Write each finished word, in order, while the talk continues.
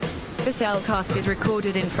The Cellcast is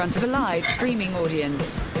recorded in front of a live streaming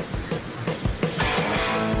audience.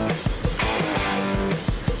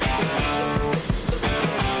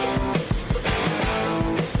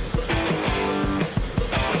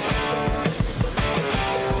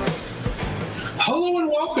 Hello and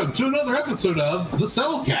welcome to another episode of the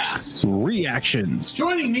Cellcast Reactions.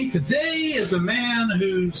 Joining me today is a man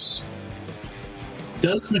who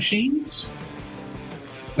does machines.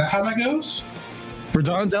 Is that how that goes? For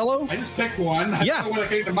Donatello? I just picked one. Yeah. That's the one that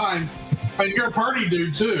came to mind. And you're a party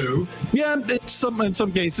dude too. Yeah, in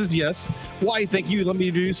some cases, yes. Why, thank you. Let me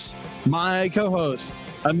introduce my co-host,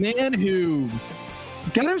 a man who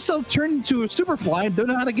got himself turned into a superfly and don't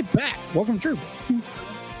know how to get back. Welcome, Drew.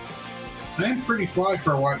 I am pretty fly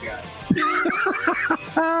for a white guy.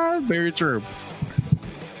 Very true.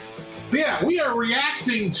 So yeah, we are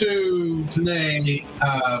reacting to today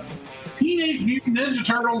Teenage Mutant Ninja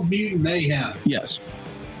Turtles Mutant Mayhem. Yes.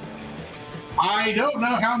 I don't know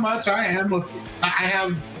how much I am looking.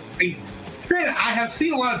 Granted, I have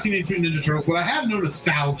seen a lot of Teenage Mutant Ninja Turtles, but I have no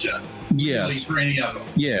nostalgia. Yes. Really, for any of them.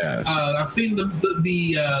 Yes. I've seen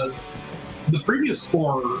the previous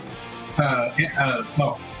four.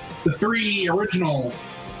 The three original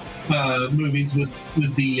movies with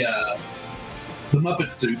the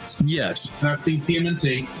Muppet suits. Yes. And I've seen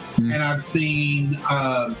TMNT, and I've seen.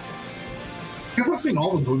 I guess I've seen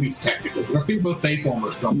all the movies technically because I've seen both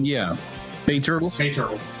Bayformers films. Yeah. Bay Turtles? Bay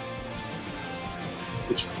Turtles.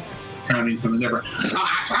 Which kind of means something different. So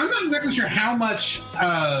I'm not exactly sure how much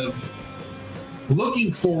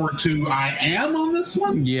looking forward to I am on this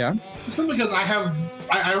one. Yeah. Just because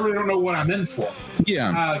I really don't know what I'm in for.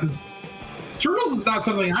 Yeah. Because Turtles is not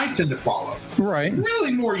something I tend to follow. Right.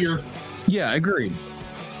 Really more your. Yeah, agreed.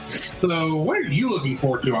 So what are you looking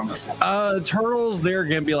forward to on this one? Turtles, they're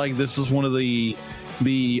going to be like, this is one of the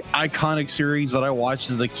iconic series that I watched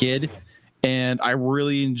as a kid. And I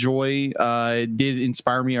really enjoy. It did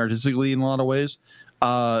inspire me artistically in a lot of ways.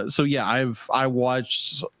 So yeah, I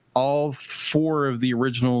watched all four of the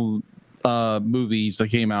original movies that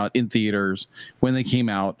came out in theaters when they came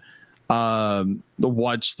out.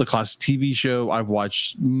 Watched the classic TV show. I've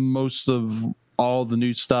watched most of all the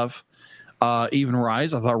new stuff. Even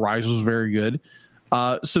Rise. I thought Rise was very good.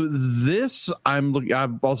 So this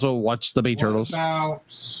I've also watched the Bay Turtles. What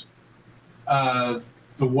about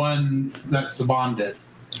the one that Saban did?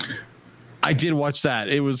 I did watch that.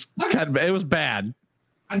 It was it was bad.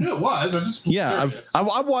 I knew it was.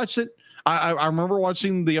 I watched it. I remember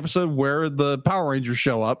watching the episode where the Power Rangers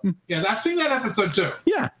show up. Yeah, I've seen that episode too.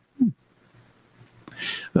 Yeah.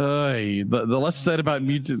 The less said about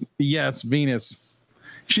Mutant. Yes, Venus.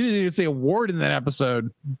 She didn't even say a word in that episode.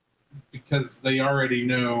 Because they already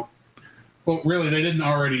knew. Well, really, they didn't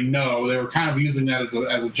already know. They were kind of using that as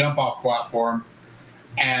a jump-off platform.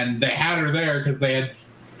 And they had her there because they had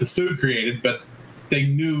the suit created, but they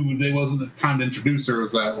knew there wasn't the time to introduce her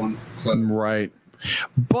as that one. So. Right.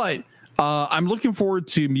 But I'm looking forward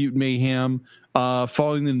to Mutant Mayhem,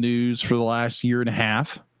 following the news for the last year and a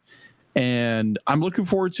half. And I'm looking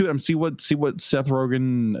forward to it. I'm see what Seth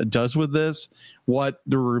Rogen does with this, what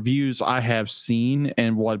the reviews I have seen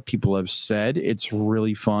and what people have said. It's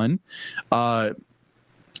really fun. Now,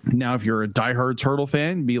 if you're a diehard Turtle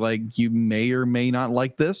fan, be like, you may or may not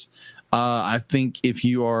like this. I think if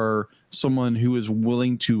you are someone who is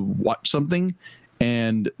willing to watch something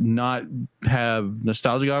and not have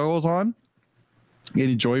nostalgia goggles on and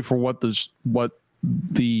enjoy for what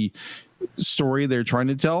the story they're trying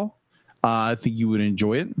to tell, I think you would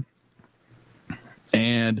enjoy it.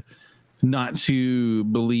 And not to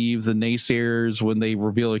believe the naysayers when they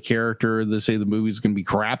reveal a character, they say the movie's going to be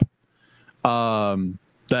crap.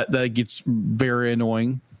 That gets very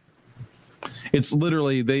annoying. It's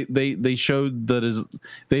literally they showed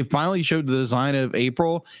they finally showed the design of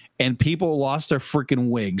April, and people lost their freaking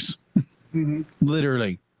wigs. Mm-hmm.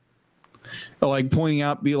 Literally, like pointing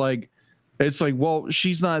out, be like, it's like, well,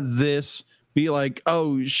 she's not this. Be like,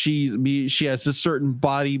 oh, she has a certain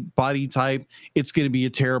body type. It's going to be a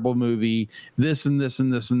terrible movie. This and this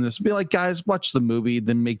and this and this. Be like, guys, watch the movie,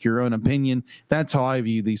 then make your own opinion. That's how I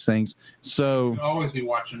view these things. So you'll always be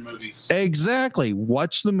watching movies. Exactly.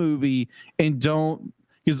 Watch the movie and don't,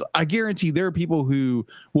 because I guarantee there are people who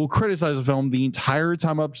will criticize the film the entire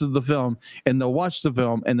time up to the film, and they'll watch the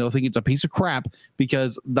film and they'll think it's a piece of crap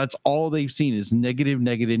because that's all they've seen is negative,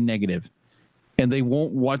 negative, negative. And they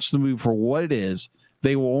won't watch the movie for what it is.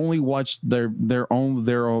 They will only watch their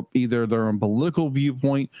own either their own political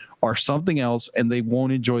viewpoint or something else, and they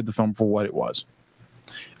won't enjoy the film for what it was.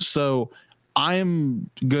 So I'm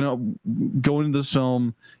gonna go into this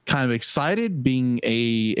film kind of excited, being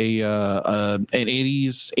an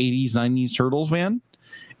 80s 90s Turtles fan,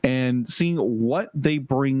 and seeing what they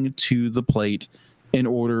bring to the plate in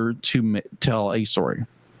order to tell a story.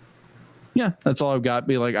 Yeah, that's all I've got.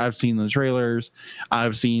 Be like, I've seen the trailers,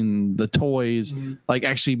 I've seen the toys. Mm-hmm. Like,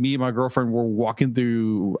 actually, me and my girlfriend were walking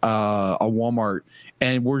through a Walmart,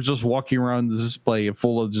 and we're just walking around the display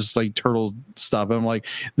full of just like Turtles stuff. And I'm like,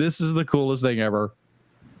 this is the coolest thing ever.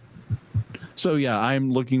 So yeah,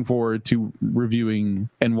 I'm looking forward to reviewing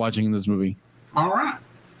and watching this movie. All right.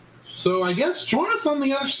 So I guess join us on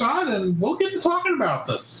the other side, and we'll get to talking about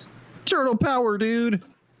this. Turtle power, dude.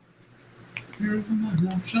 Here's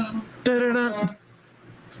another show. Da-da-da.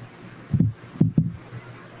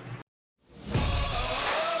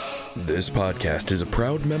 This podcast is a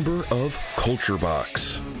proud member of Culture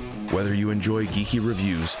Box. Whether you enjoy geeky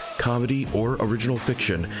reviews, comedy, or original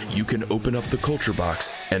fiction, you can open up the Culture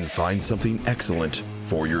Box and find something excellent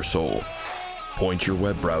for your soul. Point your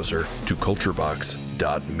web browser to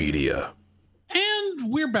culturebox.media. And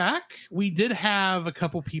we're back. We did have a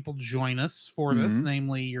couple people join us for this,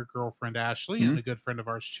 namely your girlfriend Ashley and a good friend of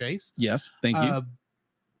ours, Chase. Yes, thank you.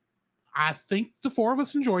 I think the four of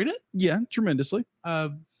us enjoyed it. Yeah, tremendously.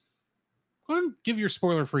 Go ahead and give your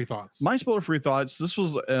spoiler-free thoughts. My spoiler-free thoughts. This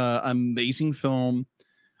was an amazing film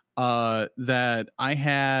that I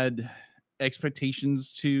had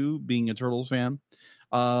expectations to, being a Turtles fan.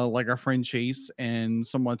 Like our friend Chase, and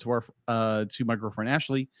somewhat to my girlfriend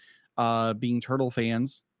Ashley, being Turtle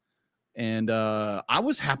fans. And I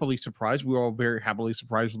was happily surprised. We were all very happily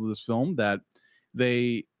surprised with this film, that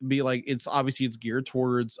they be like, it's geared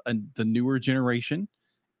towards the newer generation,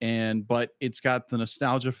 but it's got the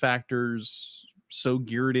nostalgia factors so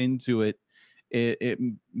geared into it. It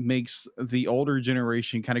makes the older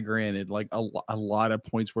generation kind of granted like a lot of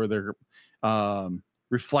points where they're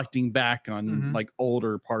reflecting back on like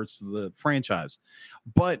older parts of the franchise.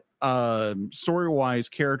 But story-wise,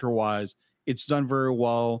 character-wise, it's done very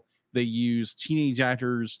well. They use teenage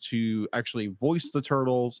actors to actually voice the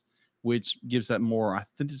Turtles, which gives that more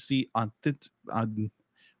authenticity.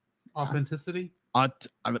 Authenticity? I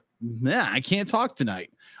can't talk tonight.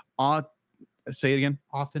 Say it again.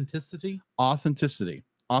 Authenticity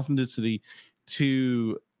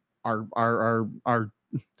to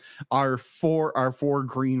our four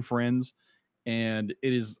green friends, and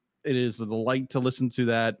it is a delight to listen to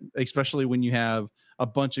that, especially when you have a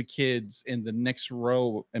bunch of kids in the next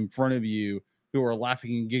row in front of you who are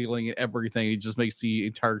laughing and giggling at everything. It just makes the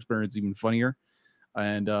entire experience even funnier.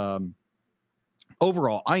 And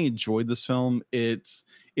overall, I enjoyed this film. It's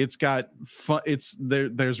got fun.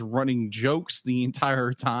 There's running jokes the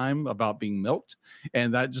entire time about being milked,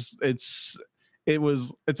 and that just it's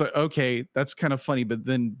like, okay, that's kind of funny, but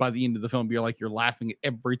then by the end of the film you're laughing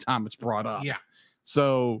every time it's brought up. Yeah.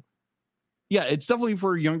 So yeah, it's definitely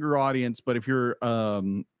for a younger audience, but if you're a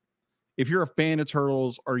fan of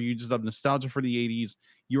Turtles, or you just have nostalgia for the 80s,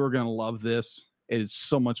 you are going to love this. It is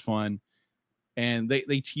so much fun. And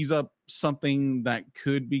they tease up something that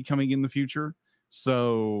could be coming in the future.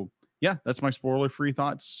 So yeah, that's my spoiler-free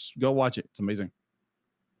thoughts. Go watch it. It's amazing.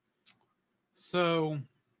 So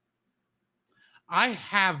I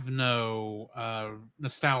have no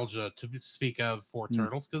nostalgia to speak of for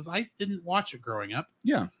Turtles, because I didn't watch it growing up.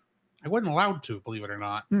 Yeah. I wasn't allowed to, believe it or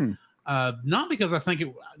not. Not because of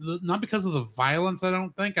the violence. I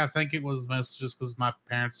think it was mostly just because my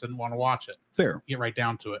parents didn't want to watch it. Fair. Get right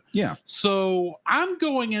down to it. Yeah. So I'm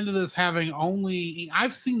going into this having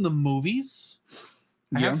I've seen the movies.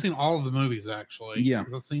 I have seen all of the movies, actually. Yeah.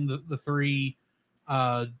 Because I've seen the three,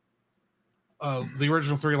 the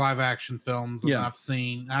original 3 live action films. And I've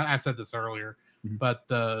seen, I said this earlier, but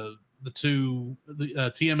the two,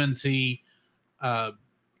 TMNT,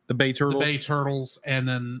 the Bay Turtles, and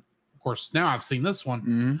then of course now I've seen this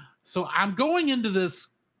one. So I'm going into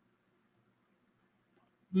this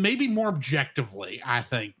maybe more objectively, I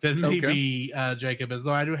think, than maybe Jacob is,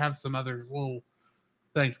 though I do have some other little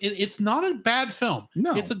things. It's not a bad film.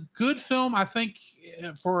 No, it's a good film. I think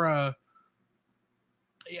it's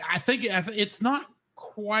not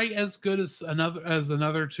quite as good as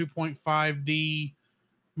another 2.5D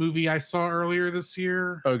movie I saw earlier this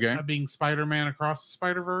year. Being Spider-Man Across the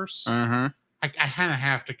Spider-Verse. I kind of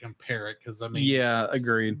have to compare it, because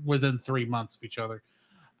agreed, within 3 months of each other.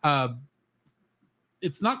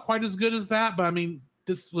 It's not quite as good as that, but I mean,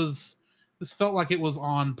 this felt like it was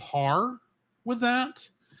on par with that.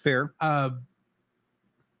 Fair. I'll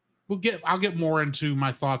get more into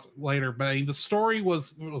my thoughts later, but I mean, the story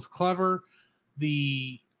was clever.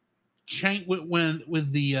 The chain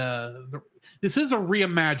with the this is a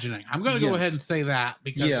reimagining. I'm going to go ahead and say that,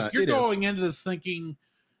 because if you're going into this thinking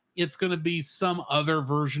it's going to be some other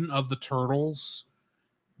version of the Turtles,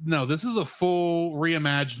 no, this is a full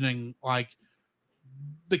reimagining. Like,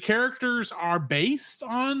 the characters are based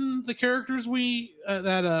on the characters we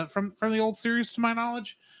from the old series, to my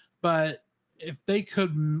knowledge, but if they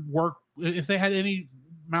could work, if they had any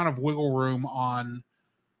amount of wiggle room on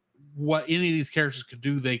what any of these characters could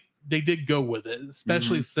do, they did go with it,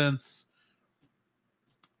 especially since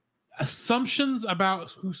assumptions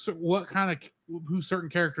about who certain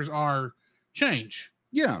characters are change.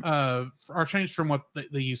 Are changed from what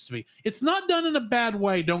they used to be. It's not done in a bad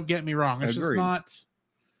way, don't get me wrong. It's just not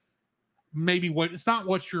it's not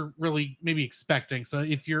what you're really maybe expecting. So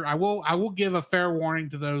if I will give a fair warning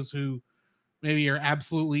to those who maybe are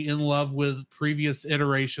absolutely in love with previous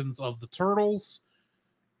iterations of the Turtles.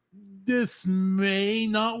 This may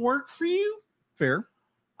not work for you. Fair.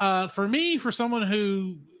 For me, for someone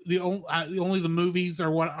who only the movies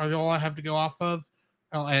are all I have to go off of,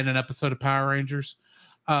 and an episode of Power Rangers,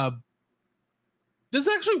 this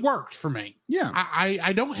actually worked for me. Yeah.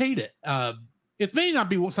 I don't hate it. It may not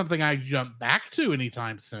be something I jump back to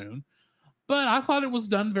anytime soon, but I thought it was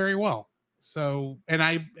done very well. So,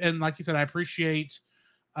 and like you said, I appreciate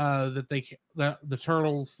that the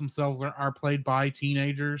Turtles themselves are played by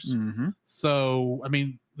teenagers. Mm-hmm. So, I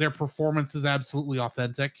mean, their performance is absolutely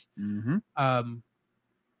authentic. Mm-hmm.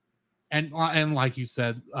 And like you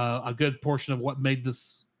said, a good portion of what made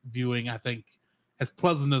this viewing, I think, as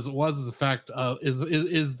pleasant as it was, is the fact of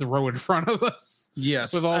is the row in front of us.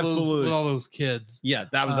 Yes, with all absolutely. with all those kids. Yeah,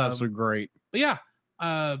 that was absolutely great. But yeah,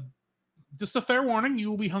 just a fair warning: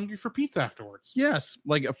 you will be hungry for pizza afterwards. Yes,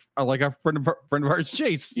 like a friend of ours,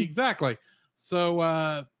 Chase. Exactly. So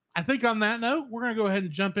I think on that note, we're gonna go ahead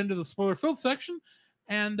and jump into the spoiler-filled section,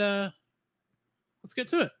 and let's get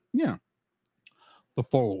to it. Yeah. The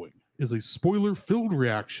following is a spoiler-filled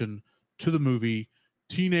reaction to the movie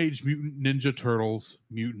Teenage Mutant Ninja Turtles: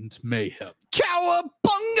 Mutant Mayhem.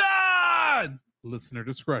 Cowabunga! Listener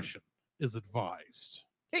discretion is advised.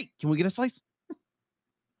 Hey, can we get a slice?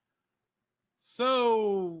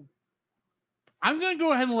 So I'm going to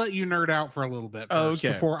go ahead and let you nerd out for a little bit first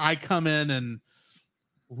before I come in and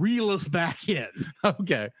reel us back in.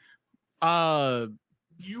 Okay.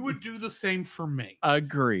 You would do the same for me.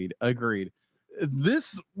 Agreed.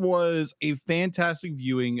 This was a fantastic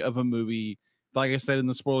viewing of a movie, like I said in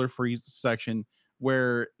the spoiler-free section,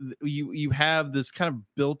 where you have this kind of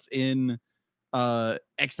built-in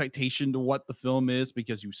expectation to what the film is,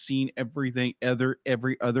 because you've seen every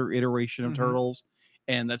other iteration of Turtles,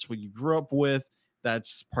 and that's what you grew up with.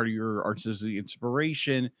 That's part of your artistic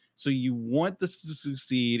inspiration. So you want this to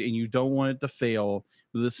succeed and you don't want it to fail,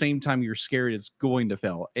 but at the same time you're scared it's going to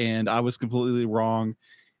fail. And I was completely wrong.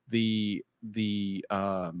 It,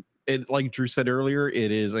 like Drew said earlier,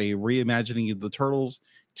 it is a reimagining of the Turtles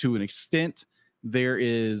to an extent. There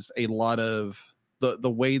is a lot of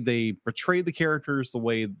the way they portray the characters, the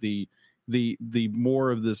way the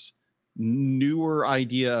more of this newer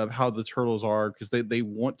idea of how the Turtles are, because they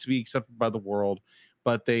want to be accepted by the world,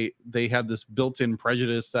 but they have this built-in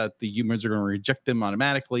prejudice that the humans are going to reject them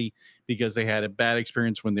automatically because they had a bad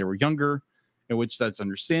experience when they were younger, in which that's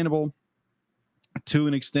understandable to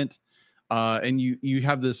an extent. And you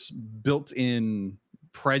have this built-in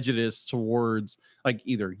prejudice towards like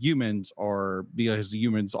either humans, or because the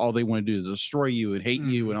humans, all they want to do is destroy you and hate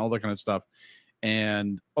you and all that kind of stuff.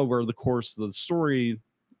 And over the course of the story,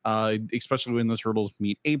 especially when the Turtles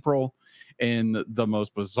meet April in the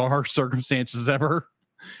most bizarre circumstances ever.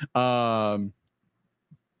 But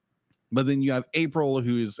then you have April,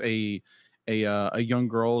 who is a young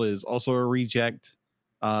girl, is also a reject.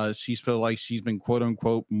 She's feel like she's been quote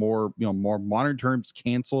unquote more modern terms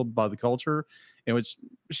canceled by the culture, in which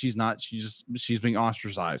she's not. She's being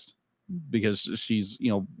ostracized because she's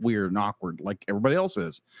weird and awkward like everybody else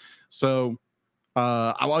is. So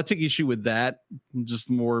I'll take issue with that. Just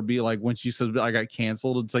more be like, when she said I got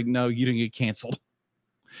canceled, it's like, no, you didn't get canceled.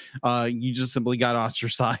 You just simply got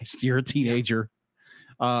ostracized. You're a teenager.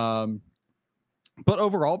 But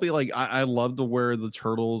overall, be like, I love to where the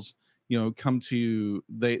Turtles come to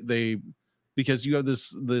they because you have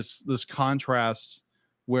this contrast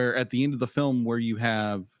where at the end of the film where you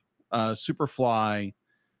have Superfly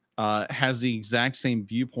has the exact same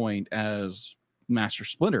viewpoint as Master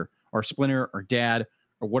Splinter or Dad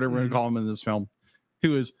or whatever we're gonna call him in this film,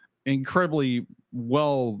 who is incredibly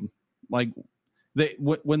well, like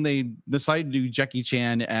when they decided to do Jackie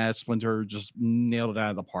Chan as Splinter, just nailed it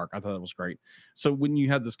out of the park. I thought it was great. So when you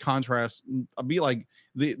have this contrast, I'll be like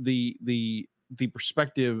the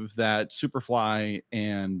perspective that Superfly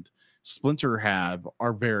and Splinter have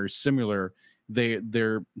are very similar.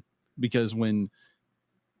 They're because when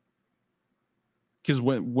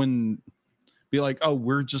be like, oh,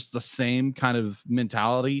 we're just the same kind of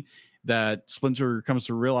mentality, that Splinter comes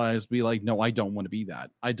to realize, be like, no, I don't want to be that.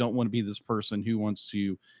 I don't want to be this person who wants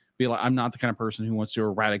to be like, I'm not the kind of person who wants to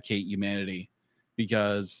eradicate humanity,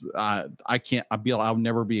 because I can't, I'll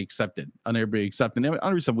never be accepted. I'll never be accepted. And I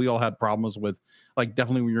understand we all have problems with, like,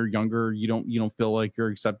 definitely when you're younger, you don't feel like you're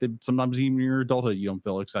accepted. Sometimes even in your adulthood, you don't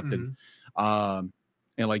feel accepted. And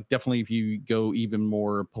like, definitely if you go even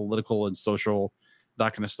more political and social,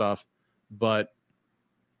 that kind of stuff.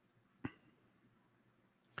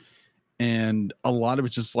 And a lot of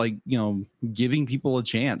it's just like, giving people a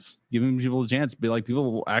chance, be like,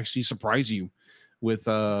 people will actually surprise you with,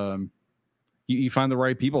 you find the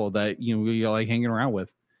right people that, you're like hanging around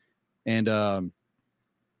with. And they're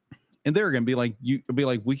going to be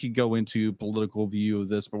like, we could go into political view of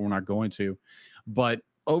this, but we're not going to. But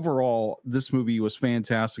overall, this movie was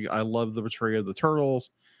fantastic. I love the portrayal of the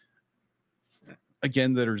turtles.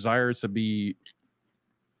 Again, the desire to be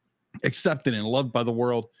accepted and loved by the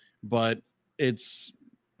world, but it's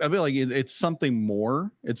something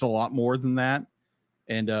more. It's a lot more than that.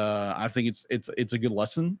 And I think it's a good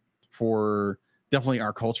lesson for definitely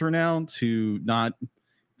our culture now, to not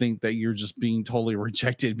think that you're just being totally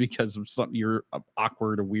rejected because of something, you're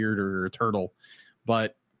awkward or weird or a turtle,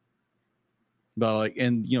 but like,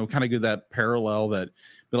 and kind of give that parallel that,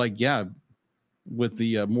 but like, yeah, with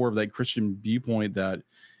the more of that Christian viewpoint, that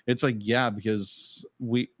it's like, yeah, because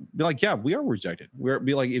we are rejected.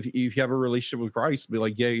 Be like, if you have a relationship with Christ, be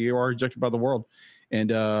like, yeah, you are rejected by the world.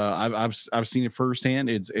 And I've seen it firsthand.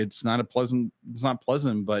 It's not pleasant,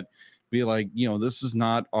 but be like, this is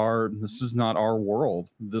not our world.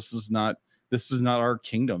 This is not our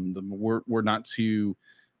kingdom. We're not to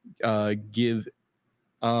give,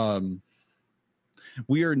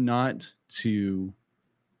 we are not to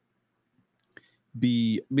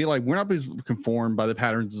be like, we're not being conformed by the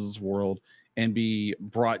patterns of this world and be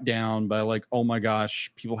brought down by like, oh my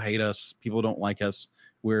gosh, people hate us, people don't like us.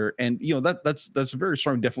 That's very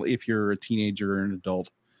strong, definitely if you're a teenager or an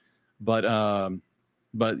adult, but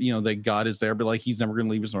that God is there, but like, he's never going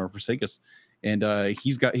to leave us nor forsake us. And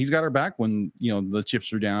he's got our back when the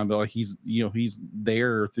chips are down, but like, he's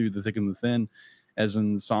there through the thick and the thin, as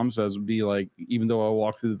in the Psalm says, would be like, even though I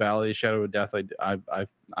walk through the valley of the shadow of death, I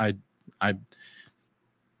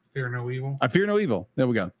fear no evil. I fear no evil. There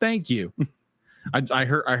we go. Thank you. I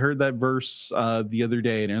heard that verse the other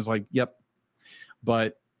day, and I was like, yep.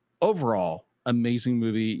 But overall, amazing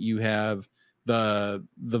movie. You have the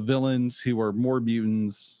villains who are more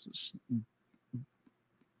mutants,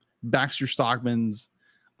 Baxter Stockman's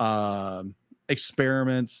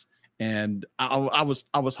experiments, and I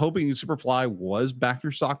was hoping Superfly was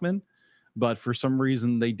Baxter Stockman, but for some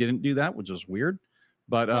reason they didn't do that, which is weird.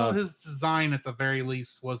 But his design at the very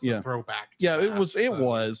least was a throwback. Yeah, it was.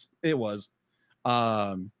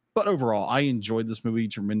 But overall, I enjoyed this movie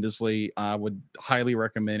tremendously. I would highly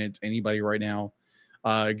recommend it to anybody right now.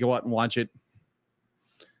 Go out and watch it.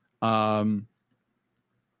 I'm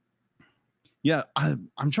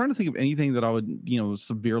trying to think of anything that I would,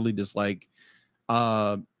 severely dislike.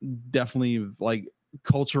 Definitely like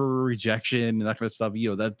cultural rejection and that kind of stuff.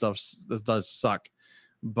 That does suck.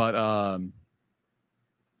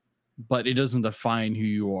 But it doesn't define who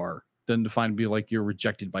you are. Doesn't define, be like you're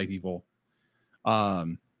rejected by people.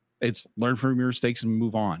 It's learn from your mistakes and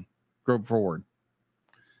move on, grow forward.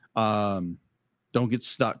 Don't get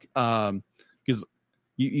stuck. Because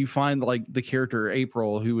you find like the character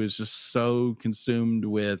April, who is just so consumed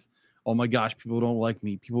with, oh my gosh, people don't like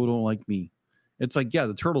me. It's like, yeah,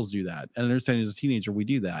 the turtles do that. And I understand as a teenager, we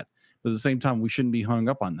do that. But at the same time, we shouldn't be hung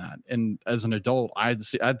up on that. And as an adult, I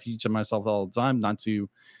teach myself all the time not to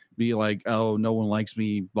be like, oh, no one likes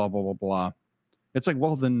me, blah, blah, blah, blah. It's like,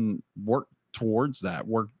 well, then work towards that.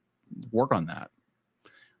 Work on that.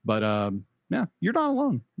 But yeah, you're not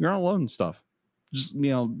alone. You're not alone in stuff. Just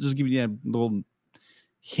give you a little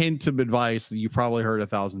hint of advice that you probably heard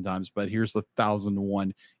 1,000 times, but here's the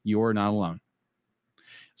 1,001. You're not alone.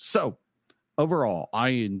 So overall, I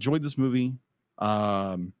enjoyed this movie.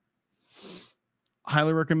 Highly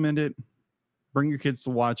recommend it. Bring your kids to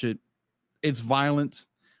watch it. It's violent,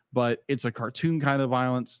 but it's a cartoon kind of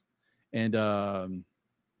violence. And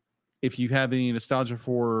if you have any nostalgia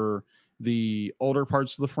for the older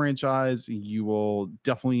parts of the franchise, you will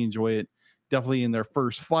definitely enjoy it. Definitely in their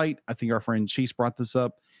first fight. I think our friend Chase brought this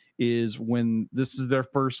up, is when this is their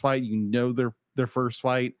first fight, their first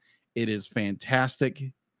fight. It is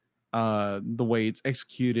fantastic. the way it's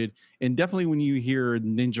executed, and definitely when you hear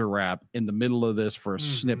ninja rap in the middle of this for a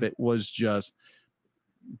snippet was just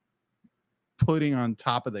putting on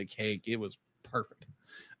top of the cake. It was perfect.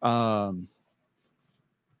 The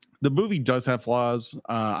movie does have flaws.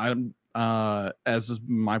 As is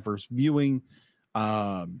my first viewing,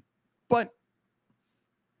 but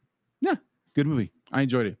yeah, good movie. I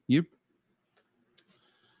enjoyed it. You?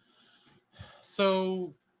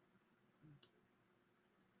 So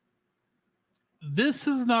this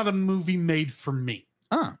is not a movie made for me.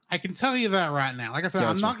 I can tell you that right now. Like I said,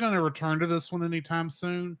 I'm not going to return to this one anytime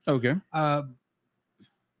soon. Okay. I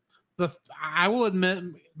will admit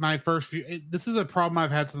my first view. This is a problem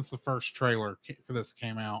I've had since the first trailer for this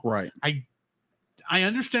came out. Right. I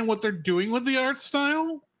understand what they're doing with the art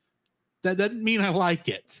style. That doesn't mean I like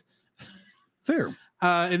it. Fair.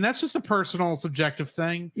 And that's just a personal, subjective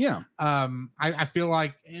thing. Yeah. I feel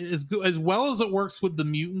like as well as it works with the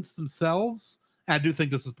mutants themselves. I do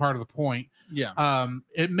think this is part of the point. Yeah.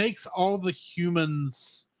 It makes all the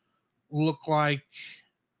humans look like.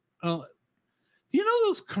 Do you know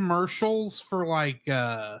those commercials for like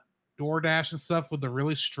DoorDash and stuff with the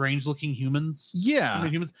really strange looking humans? Yeah.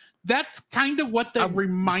 Humans. That's kind of what that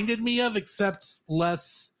reminded me of, except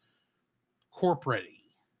less corporate-y.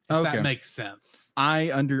 That makes sense.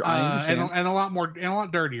 I understand. And a lot more and a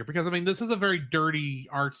lot dirtier, because I mean this is a very dirty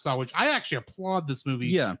art style, which I actually applaud this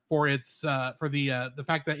movie for its for the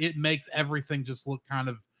fact that it makes everything just look kind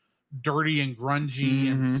of dirty and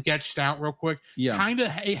grungy and sketched out real quick. Yeah. Kind of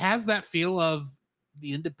it has that feel of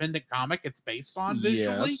the independent comic it's based on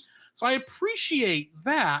visually. Yes. So I appreciate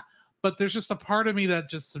that, but there's just a part of me that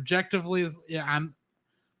just subjectively is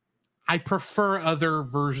I prefer other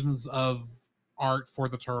versions of art for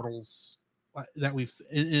the Turtles that we've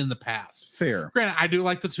in the past. Fair. Granted, I do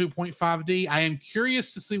like the 2.5D. I am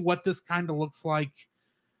curious to see what this kind of looks like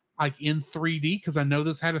in 3D, because I know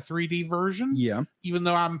this had a 3D version. Yeah. Even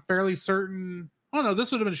though I'm fairly certain,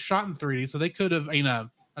 this would have been shot in 3D, so they could have, not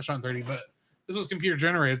shot in 3D, but this was computer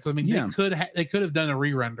generated. So I mean, they could have done a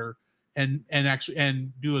re-render and actually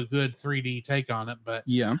do a good 3D take on it. But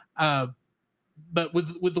but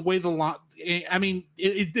with the way it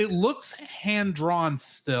looks hand drawn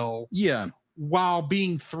still. Yeah. While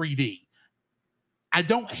being 3D. I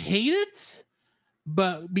don't hate it,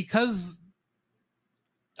 but because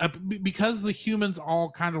the humans all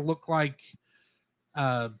kind of look like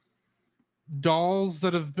dolls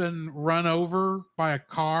that have been run over by a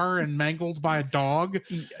car and mangled by a dog.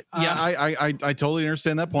 I totally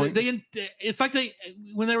understand that point. It's like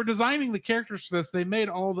when they were designing the characters for this, they made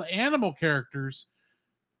all the animal characters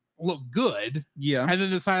look good. Yeah. And then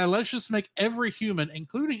decided, let's just make every human,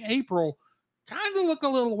 including April, kind of look a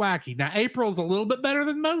little wacky. Now, April's a little bit better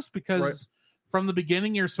than most because from the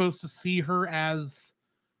beginning, you're supposed to see her as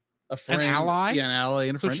a friend, an ally. Yeah, an ally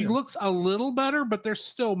and a friend. So she looks a little better, but there's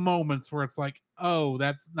still moments where it's like, oh,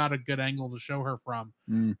 that's not a good angle to show her from.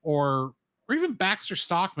 Or even Baxter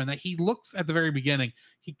Stockman, that he looks at the very beginning,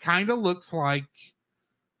 he kind of looks like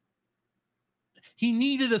he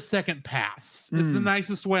needed a second pass. It's the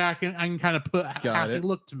nicest way I can kind of put how he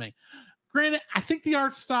looked to me. Granted, I think the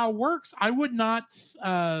art style works. I would not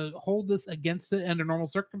hold this against it under normal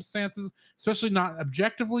circumstances, especially not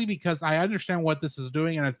objectively, because I understand what this is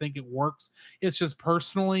doing and I think it works. It's just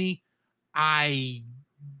personally, I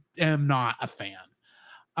am not a fan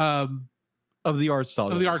of the art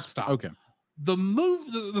style. Okay.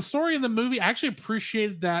 The story in the movie, I actually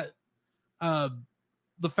appreciated that.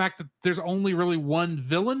 The fact that there's only really one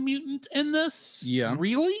villain mutant in this. Yeah.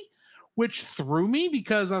 Really? Which threw me,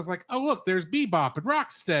 because I was like, oh, look, there's Bebop and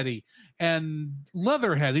Rocksteady and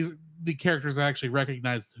Leatherhead. The characters I actually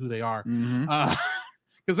recognize who they are.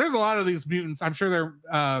 Because there's a lot of these mutants. I'm sure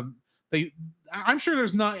I'm sure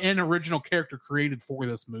there's not an original character created for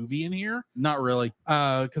this movie in here. Not really.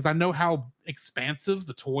 Because I know how expansive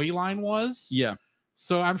the toy line was. Yeah.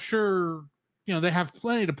 So I'm sure, they have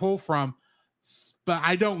plenty to pull from. But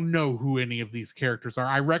I don't know who any of these characters are.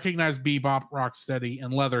 I recognize Bebop, Rocksteady,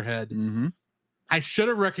 and Leatherhead. I should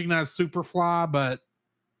have recognized Superfly, but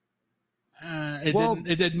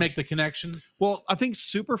it didn't make the connection. Well, I think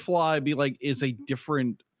Superfly he's a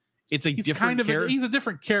different character. He's a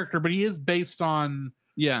different character, but he is based on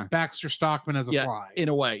Baxter Stockman as a fly. In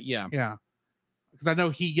a way, yeah. Yeah. Because I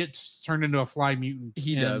know he gets turned into a fly mutant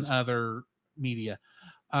in other media.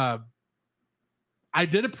 I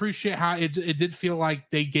did appreciate how it did feel like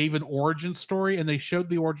they gave an origin story, and they showed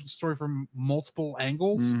the origin story from multiple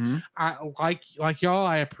angles. I like y'all.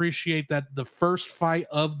 I appreciate that the first fight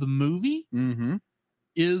of the movie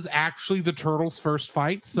is actually the Turtles' first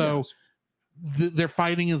fight. So their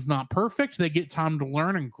fighting is not perfect. They get time to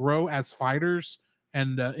learn and grow as fighters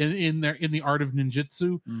and in the art of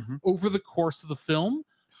ninjutsu over the course of the film.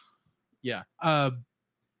 Yeah.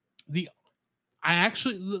 The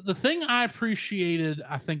thing I appreciated,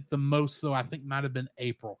 I think the most, though, I think might have been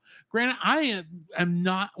April. Granted, I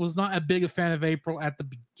was not a big fan of April at the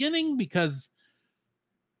beginning because,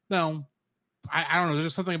 no, I don't know. There's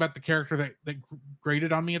just something about the character that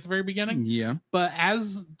grated on me at the very beginning. Yeah. But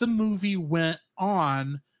as the movie went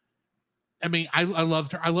on, I mean, I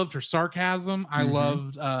loved her. I loved her sarcasm. I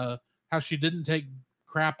loved how she didn't take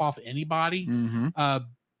crap off anybody.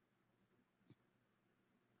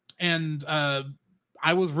 And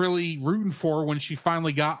I was really rooting for her when she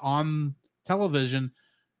finally got on television,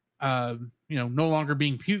 no longer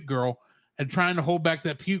being puke girl and trying to hold back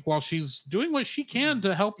that puke while she's doing what she can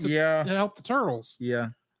to help the turtles. Yeah.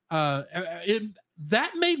 That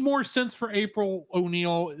made more sense for April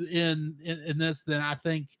O'Neil in this than I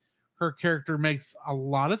think her character makes a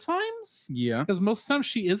lot of times. Yeah. Because most times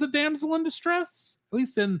she is a damsel in distress, at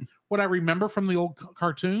least in what I remember from the old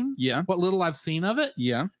cartoon. Yeah. What little I've seen of it.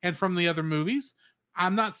 Yeah. And from the other movies.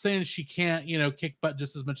 I'm not saying she can't, kick butt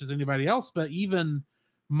just as much as anybody else, but even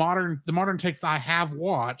the modern takes I have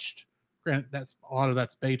watched, granted, a lot of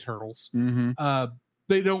that's Bay Turtles.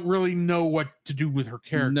 They don't really know what to do with her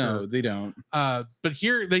character. No, they don't. But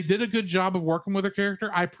here they did a good job of working with her character.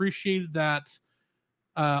 I appreciated that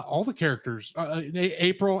all the characters,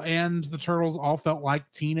 April and the Turtles, all felt like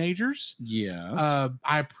teenagers. Yeah.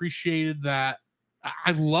 I appreciated that.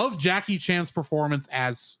 I love Jackie Chan's performance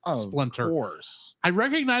as Splinter. Of course. I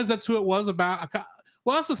recognize that's who it was about.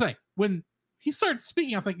 Well, that's the thing. When he started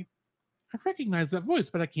speaking, I'm thinking, I recognize that voice,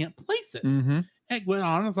 but I can't place it. And it went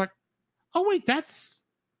on. I was like, oh, wait,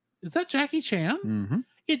 is that Jackie Chan?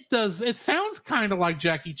 It does. It sounds kind of like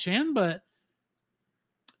Jackie Chan, but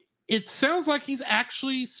it sounds like he's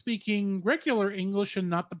actually speaking regular English and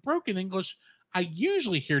not the broken English I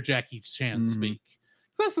usually hear Jackie Chan speak.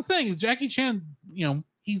 So that's the thing. Jackie Chan,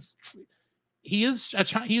 he is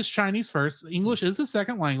Chinese first. English is his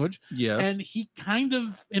second language. Yes. And he kind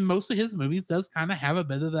of, in most of his movies, does kind of have a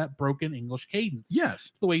bit of that broken English cadence.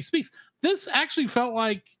 Yes. The way he speaks. This actually felt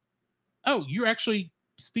like, oh, you're actually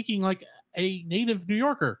speaking like a native New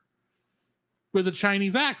Yorker with a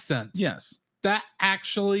Chinese accent. Yes. That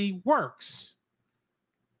actually works.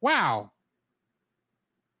 Wow.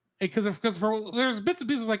 Because there's bits and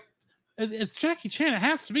pieces like, it's Jackie Chan, it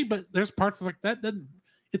has to be, but there's parts like that doesn't.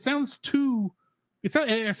 It sounds too. It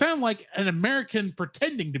sounds like an American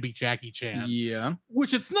pretending to be Jackie Chan. Yeah,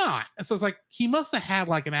 which it's not. And so it's like he must have had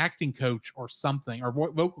like an acting coach or something, or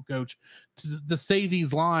vocal coach to say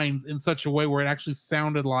these lines in such a way where it actually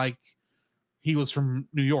sounded like he was from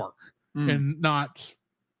New York and not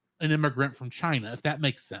an immigrant from China, if that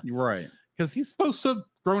makes sense. Right. Because he's supposed to have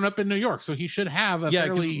grown up in New York, so he should have a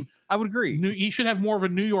fairly. I would agree. He should have more of a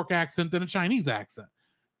New York accent than a Chinese accent,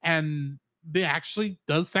 and they actually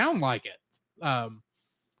does sound like it.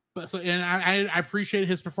 But I appreciate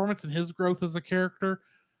his performance and his growth as a character.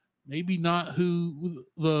 Maybe not his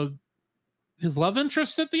love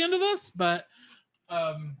interest at the end of this, but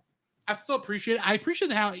I still appreciate it. I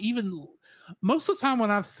appreciate how even most of the time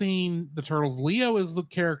when I've seen the Turtles, Leo is the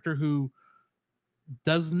character who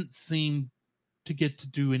doesn't seem to get to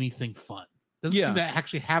do anything fun. Doesn't seem to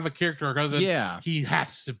actually have a character other than he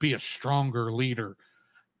has to be a stronger leader.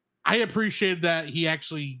 I appreciate that he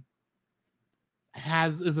actually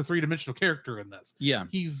is a three-dimensional character in this. Yeah.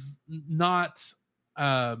 He's not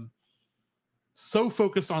so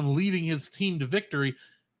focused on leading his team to victory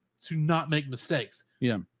to not make mistakes.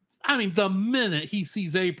 Yeah. I mean, the minute he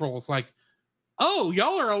sees April, it's like, oh,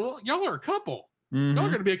 y'all are a couple. Y'all are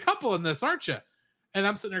going to be a couple in this, aren't you? And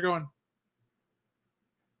I'm sitting there going,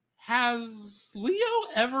 has Leo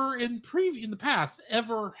ever in the past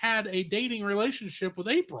ever had a dating relationship with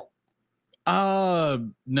April?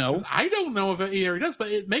 No. I don't know if he ever does,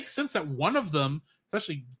 but it makes sense that one of them,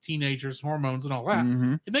 especially teenagers, hormones and all that,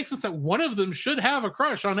 it makes sense that one of them should have a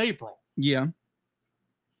crush on April. Yeah.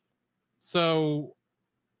 So,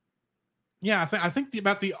 yeah, I think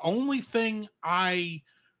about the only thing I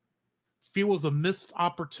feel was a missed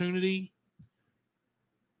opportunity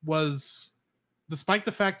was, despite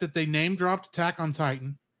the fact that they name dropped Attack on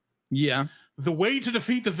Titan. Yeah. The way to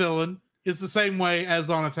defeat the villain is the same way as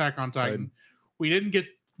on Attack on Titan. Right. We didn't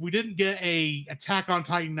get a Attack on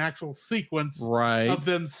Titan actual sequence of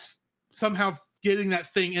them somehow getting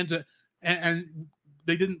that thing into, and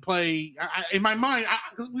they didn't play in my mind,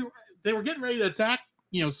 they were getting ready to attack,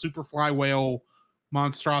 Super Fly Whale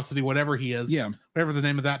monstrosity, whatever he is. Yeah. Whatever the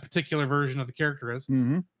name of that particular version of the character is.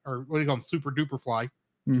 Or what do you call him? Super Duper Fly.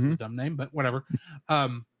 which is a dumb name, but whatever.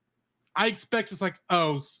 I expect it's like,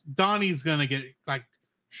 oh, Donnie's gonna get like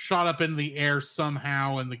shot up in the air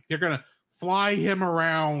somehow, and they're gonna fly him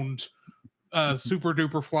around super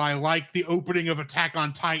duper fly like the opening of Attack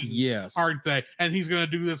on Titan. Yes. Aren't they? And he's gonna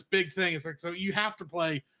do this big thing. It's like, so you have to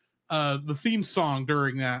play the theme song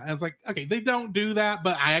during that. And it's like, okay, they don't do that,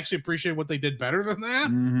 but I actually appreciate what they did better than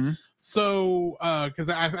that. So because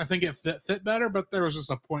I think it fit better, but there was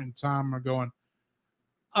just a point in time I'm going,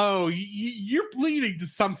 oh, you're leading to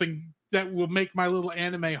something that will make my little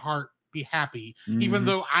anime heart be happy, even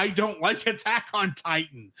though I don't like Attack on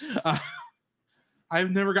Titan.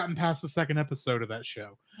 I've never gotten past the second episode of that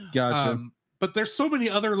show. Gotcha. But there's so many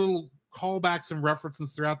other little callbacks and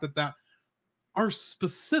references throughout that are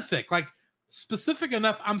specific, like specific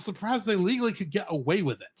enough. I'm surprised they legally could get away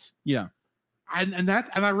with it. Yeah. And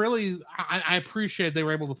I really appreciate they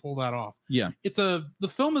were able to pull that off. Yeah. The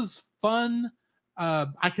film is fun.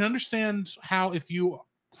 I can understand how if you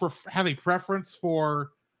have a preference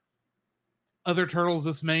for other turtles,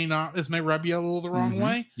 this may rub you a little the wrong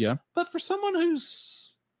way. Yeah. But for someone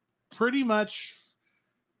who's pretty much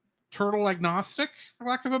turtle agnostic, for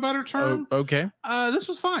lack of a better term, okay. This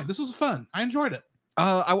was fine. This was fun. I enjoyed it.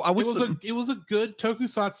 It was a good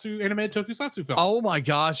tokusatsu, animated tokusatsu film. Oh my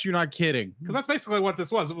gosh, you're not kidding. Because that's basically what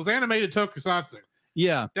this was. It was animated tokusatsu.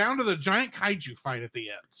 Yeah. Down to the giant kaiju fight at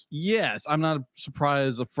the end. Yes. I'm not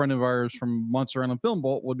surprised a friend of ours from Monster Island Film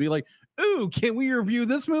Vault would be like, ooh, can we review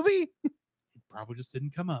this movie? It probably just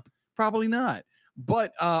didn't come up. Probably not.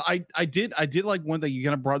 But I did like one that you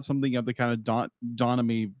kind of brought something up that kind of dawned on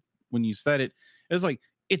me when you said it. It's like,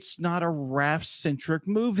 it's not a Raph-centric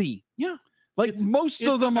movie. Yeah. Like most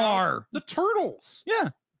of them are. The turtles. Yeah.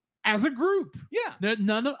 As a group. Yeah.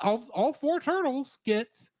 None of all four turtles get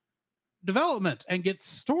development and get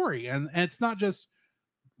story. And it's not just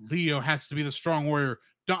Leo has to be the strong warrior.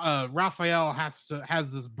 Raphael has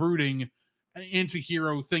this brooding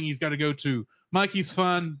anti-hero thing he's got to go to. Mikey's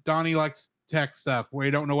fun. Donnie likes tech stuff where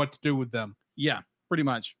you don't know what to do with them. Yeah, pretty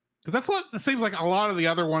much. Because that's what it seems like a lot of the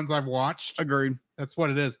other ones I've watched. Agreed. That's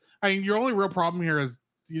what it is. I mean, your only real problem here is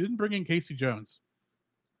you didn't bring in Casey Jones.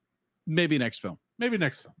 Maybe next film. Maybe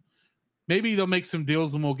they'll make some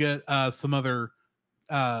deals and we'll get some other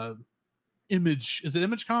Image. Is it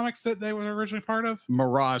Image Comics that they were originally part of?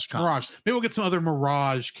 Mirage Comics. Maybe we'll get some other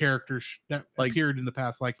Mirage characters that appeared in the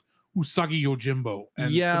past, like Usagi Yojimbo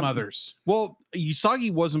and some others. Well,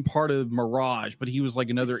 Usagi wasn't part of Mirage, but he was like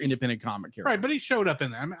another independent comic character. Right, but he showed up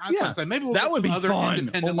in there. I mean, that's what I'm saying. Maybe we'll that get would some be other fun.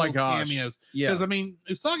 independent Oh my gosh. cameos. Yeah. Because, I mean,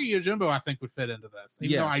 Usagi Yojimbo, I think, would fit into this.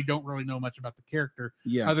 Even though I don't really know much about the character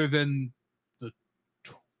other than the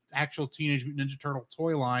actual Teenage Mutant Ninja Turtle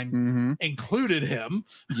toy line included him.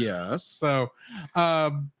 Yes. So,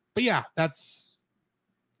 but yeah,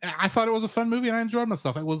 I thought it was a fun movie and I enjoyed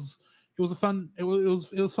myself. It was fun.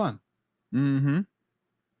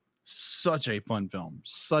 Such a fun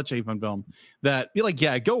film that be like,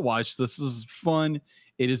 yeah, go watch this. This is fun.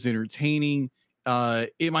 It is entertaining.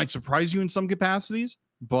 It might surprise you in some capacities,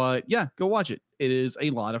 but yeah, go watch it. It is a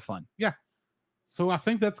lot of fun. Yeah. So I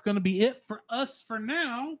think that's going to be it for us for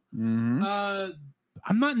now. I'm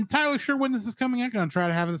not entirely sure when this is coming out. I'm going to try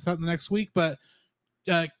to have this out in the next week, but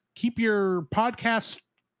keep your podcast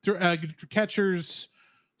catchers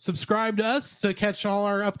subscribe to us to catch all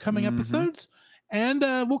our upcoming episodes, and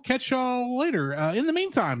we'll catch y'all later. In the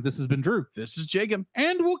meantime, this has been Drew. This is Jacob,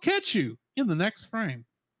 and we'll catch you in the next frame.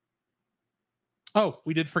 Oh,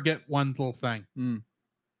 we did forget one little thing.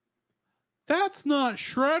 That's not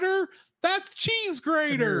Shredder. That's Cheese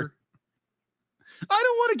Grater. I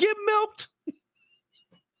don't want to get milked.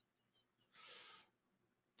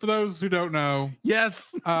 For those who don't know,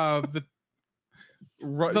 yes, the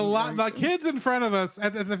kids in front of us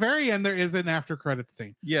at the very end, there is an after credits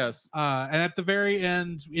scene. Yes, and at the very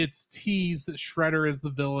end, it's teased that Shredder is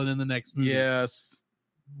the villain in the next movie. Yes,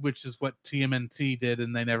 which is what TMNT did,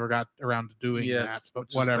 and they never got around to doing that.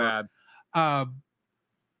 But whatever.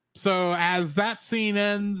 So as that scene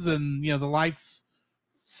ends, and the lights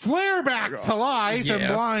flare back to life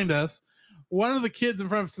and blind us, one of the kids in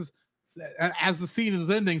front of us says, as the scene is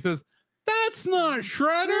ending, says, "That's not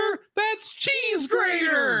Shredder, that's Cheese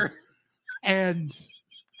Grater." And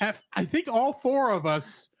I think all four of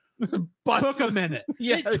us took a minute.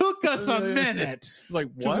 It took us a minute. Like,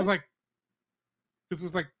 what? This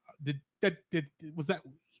was like, did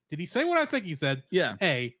he say what I think he said? Yeah.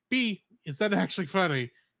 A, B, is that actually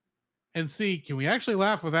funny? And C, can we actually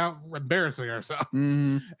laugh without embarrassing ourselves?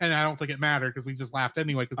 And I don't think it mattered because we just laughed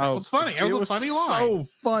anyway because it was funny. It was a funny line. So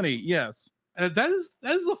funny, yes. That is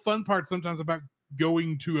the fun part sometimes about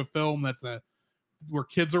going to a film that's where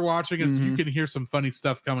kids are watching is you can hear some funny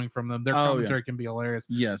stuff coming from them. Their commentary can be hilarious.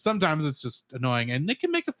 Yes. Sometimes it's just annoying, and it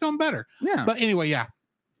can make a film better. Yeah. But anyway, yeah.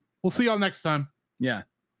 We'll see y'all next time. Yeah.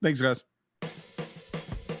 Thanks, guys.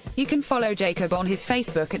 You can follow Jacob on his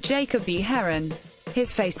Facebook at Jacob B. Heron.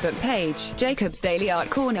 His Facebook page, Jacob's Daily Art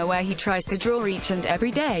Corner, where he tries to draw each and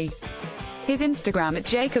every day. His Instagram at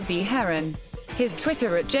Jacob B. Heron. His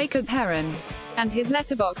Twitter at Jacob Heron. And his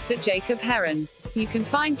Letterboxd at Jacob Heron. You can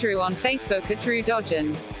find Drew on Facebook at Drew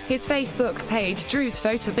Dodgen. His Facebook page, Drew's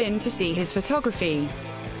Photo Bin, to see his photography.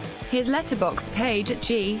 His Letterboxd page at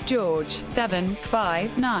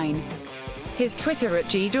GGeorge759. His Twitter at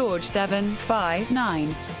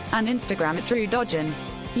GGeorge759. And Instagram at Drew Dodgen.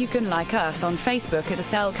 You can like us on Facebook at the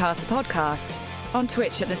Cellcast Podcast, on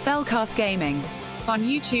Twitch at the Cellcast Gaming, on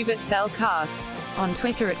YouTube at Cellcast, on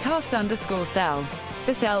Twitter at cast_cell.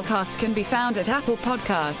 The Cellcast can be found at Apple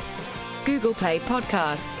Podcasts, Google Play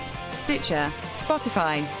Podcasts, Stitcher,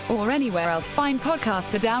 Spotify, or anywhere else fine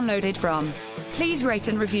podcasts are downloaded from. Please rate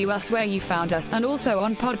and review us where you found us, and also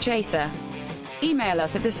on Podchaser. Email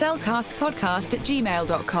us at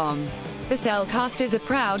thecellcastpodcast@gmail.com. The Cellcast is a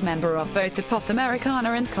proud member of both the Pop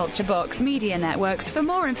Americana and Culture Box media networks. For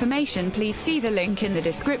more information, please see the link in the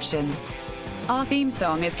description. Our theme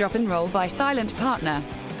song is Drop and Roll by Silent Partner.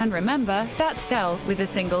 And remember, that's Cell with a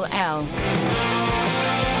single L.